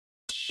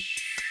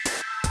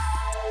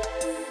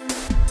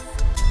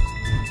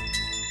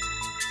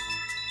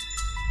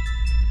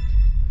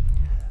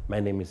My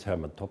name is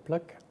Hermann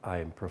Toplak. I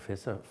am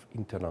Professor of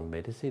Internal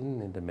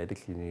Medicine in the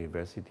Medical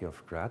University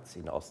of Graz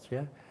in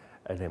Austria,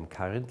 and I am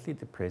currently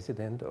the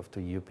President of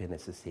the European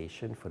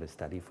Association for the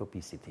Study of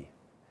Obesity.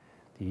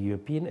 The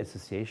European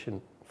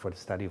Association for the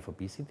Study of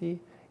Obesity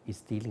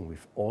is dealing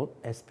with all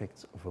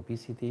aspects of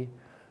obesity,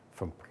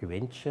 from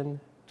prevention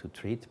to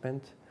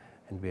treatment,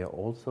 and we are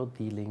also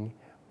dealing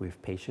with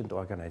patient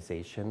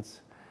organizations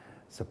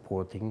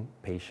supporting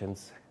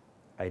patients'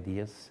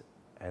 ideas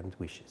and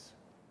wishes.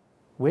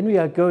 When we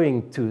are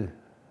going to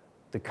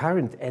the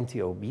current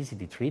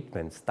anti-obesity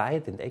treatments,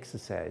 diet and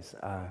exercise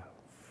are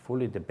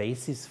fully the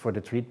basis for the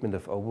treatment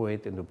of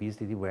overweight and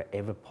obesity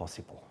wherever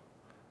possible.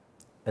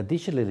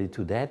 Additionally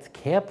to that,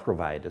 care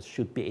providers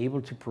should be able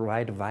to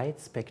provide a wide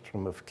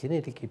spectrum of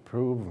clinically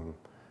proven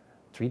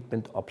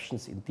treatment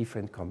options in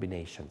different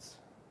combinations.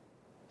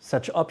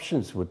 Such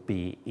options would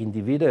be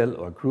individual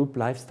or group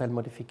lifestyle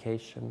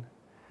modification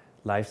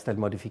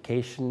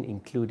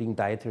including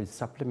dietary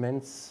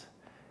supplements,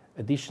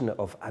 addition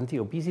of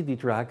anti-obesity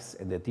drugs,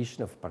 and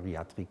addition of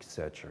bariatric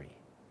surgery.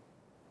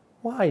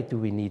 Why do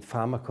we need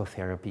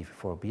pharmacotherapy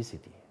for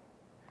obesity?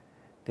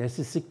 There's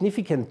a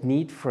significant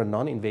need for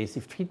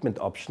non-invasive treatment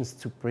options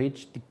to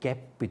bridge the gap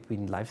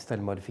between lifestyle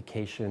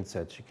modification and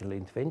surgical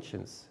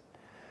interventions.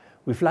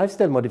 With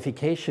lifestyle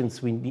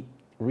modifications, we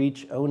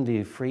reach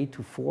only 3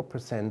 to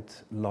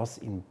 4% loss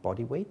in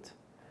body weight.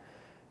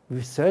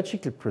 With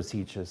surgical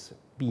procedures,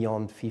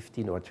 beyond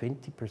 15 or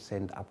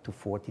 20%, up to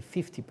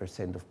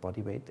 40–50% of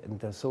body weight,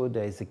 and so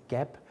there is a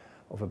gap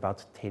of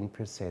about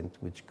 10%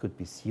 which could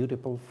be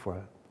suitable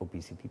for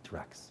obesity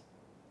drugs.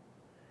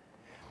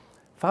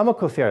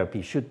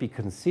 Pharmacotherapy should be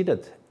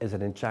considered as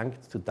an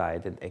adjunct to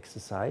diet and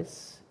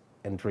exercise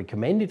and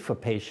recommended for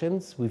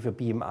patients with a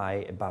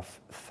BMI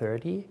above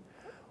 30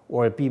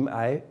 or a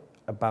BMI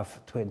above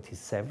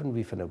 27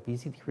 with an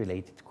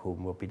obesity-related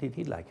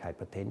comorbidity like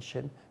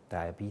hypertension,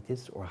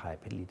 diabetes, or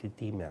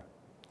hyperlipidemia.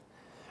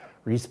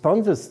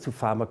 Responses to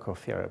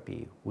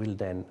pharmacotherapy will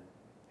then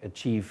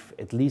achieve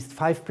at least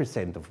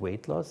 5% of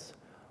weight loss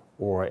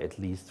or at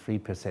least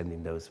 3%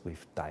 in those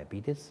with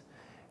diabetes,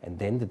 and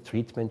then the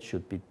treatment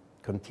should be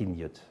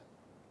continued.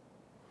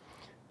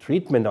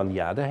 Treatment, on the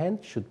other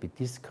hand, should be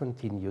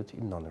discontinued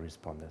in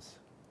non-responders.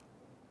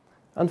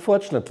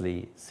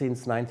 Unfortunately,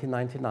 since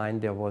 1999,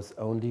 there was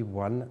only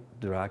one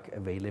drug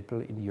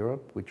available in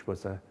Europe, which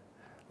was a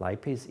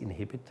lipase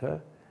inhibitor,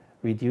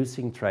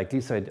 reducing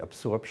triglyceride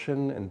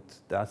absorption and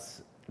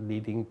thus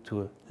leading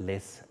to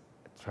less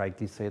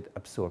triglyceride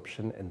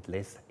absorption and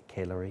less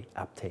calorie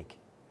uptake.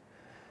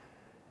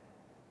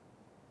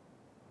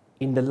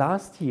 In the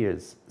last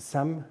years,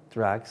 some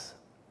drugs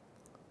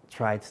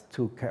tried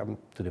to come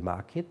to the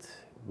market,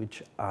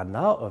 which are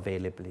now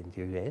available in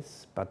the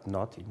US, but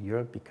not in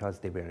Europe because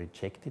they were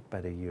rejected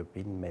by the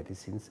European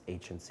Medicines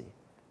Agency.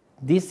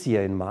 This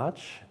year in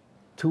March,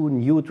 2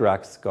 new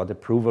drugs got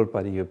approval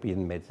by the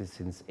European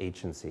Medicines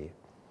Agency.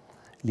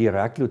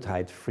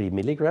 Liraglutide 3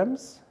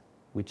 milligrams,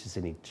 which is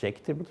an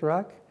injectable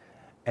drug,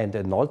 and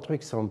a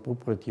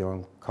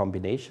naltrexone-bupropion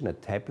combination, a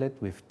tablet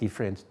with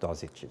different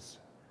dosages.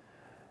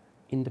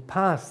 In the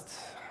past,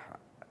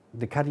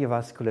 the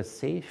cardiovascular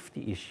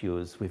safety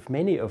issues with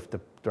many of the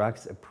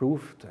drugs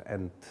approved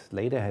and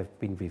later have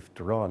been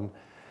withdrawn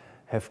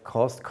have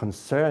caused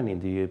concern in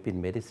the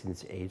European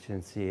Medicines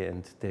Agency,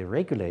 and the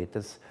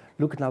regulators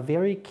look now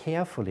very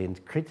carefully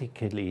and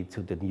critically to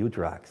the new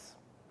drugs.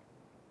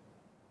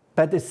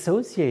 But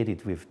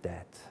associated with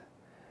that,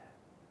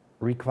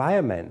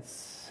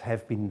 requirements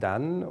have been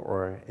done,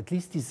 or at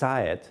least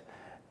desired,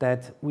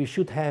 that we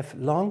should have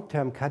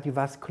long-term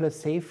cardiovascular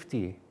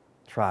safety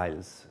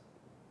trials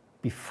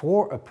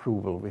before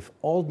approval with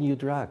all new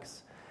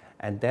drugs,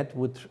 and that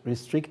would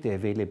restrict the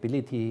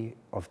availability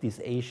of these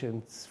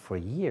agents for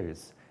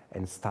years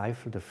and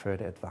stifle the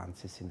further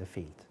advances in the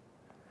field.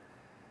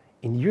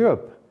 In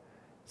Europe,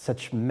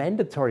 such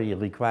mandatory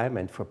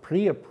requirement for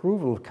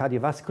pre-approval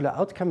cardiovascular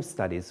outcome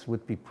studies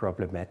would be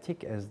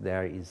problematic, as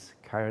there is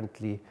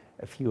currently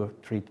a few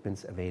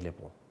treatments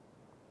available.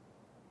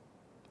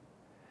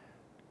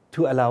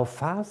 To allow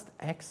fast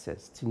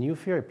access to new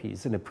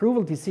therapies, an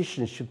approval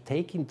decision should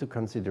take into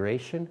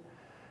consideration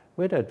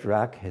whether a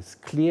drug has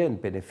clear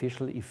and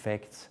beneficial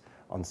effects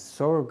on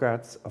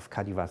surrogates of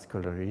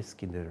cardiovascular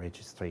risk in the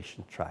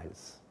registration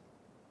trials.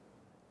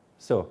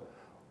 So,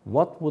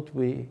 what would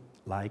we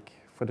like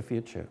for the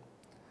future?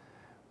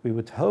 We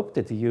would hope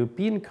that the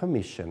European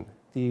Commission,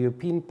 the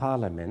European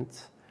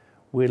Parliament,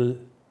 will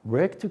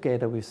work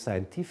together with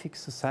scientific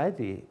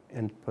society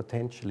and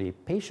potentially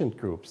patient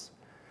groups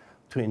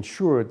to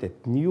ensure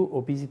that new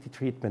obesity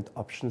treatment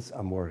options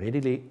are more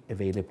readily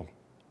available.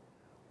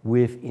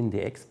 Within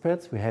the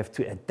experts, we have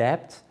to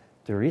adapt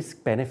the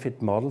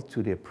risk-benefit model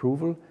to the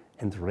approval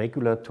and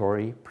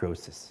regulatory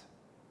process.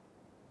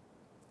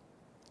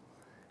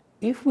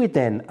 If we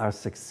then are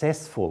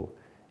successful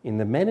in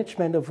the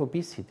management of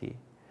obesity,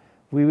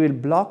 we will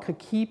block a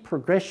key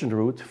progression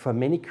route for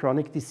many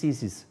chronic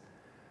diseases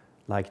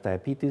like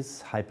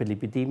diabetes,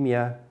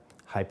 hyperlipidemia,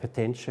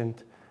 hypertension,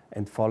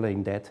 and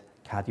following that,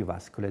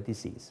 cardiovascular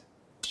disease.